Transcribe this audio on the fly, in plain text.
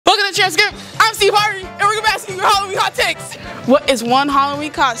the transcript. I'm Steve Harvey, and we're gonna be asking you your Halloween hot takes. What is one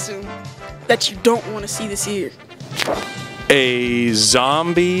Halloween costume that you don't want to see this year? A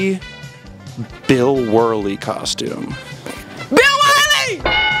zombie Bill Worley costume. Bill Worley!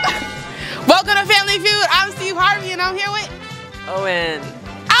 Welcome to Family Feud. I'm Steve Harvey, and I'm here with Owen.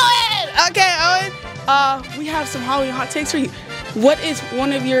 Owen! Okay, Owen. We have some Halloween hot takes for you. What is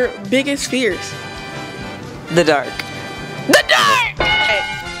one of your biggest fears? The dark. The dark! Okay.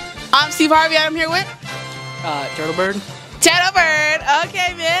 I'm Steve Harvey, and I'm here with Turtlebird. Turtlebird.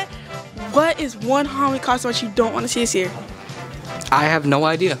 Okay, man. What is one Halloween costume that you don't want to see this year? I have no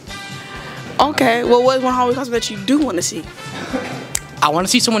idea. Okay, well, what is one Halloween costume that you do want to see? I want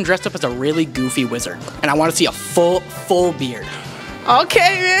to see someone dressed up as a really goofy wizard, and I want to see a full beard.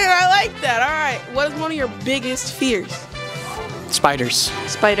 Okay, man, I like that. All right, what is one of your biggest fears? Spiders.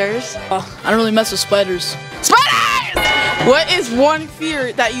 Spiders. I don't really mess with spiders. Spiders! What is one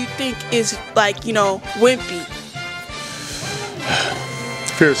fear that you think is like, you know, wimpy?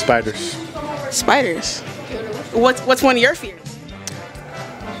 Fear of spiders. Spiders. What's one of your fears?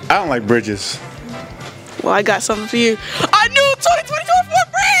 I don't like bridges. Well, I got something for you. A new 2022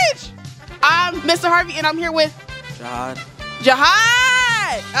 Ford Bridge! I'm Mr. Harvey, and I'm here with Jihad.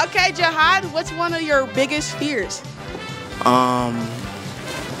 Jihad! Okay, Jihad, what's one of your biggest fears?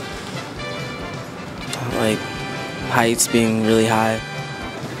 Like heights being really high.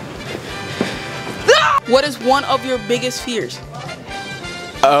 What is one of your biggest fears?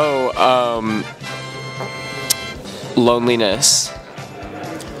 Loneliness.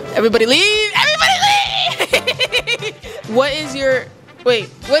 Everybody leave! Everybody leave!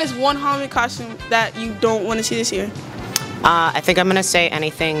 What is one Halloween costume that you don't want to see this year? I think I'm gonna say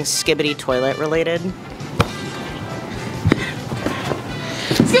anything skibbity toilet related.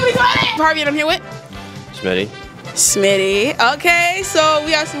 Skibbity toilet! Harvey, and I'm here with Smitty. Smitty. Okay, so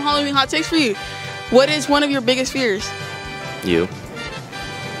we have some Halloween hot takes for you. What is one of your biggest fears? You.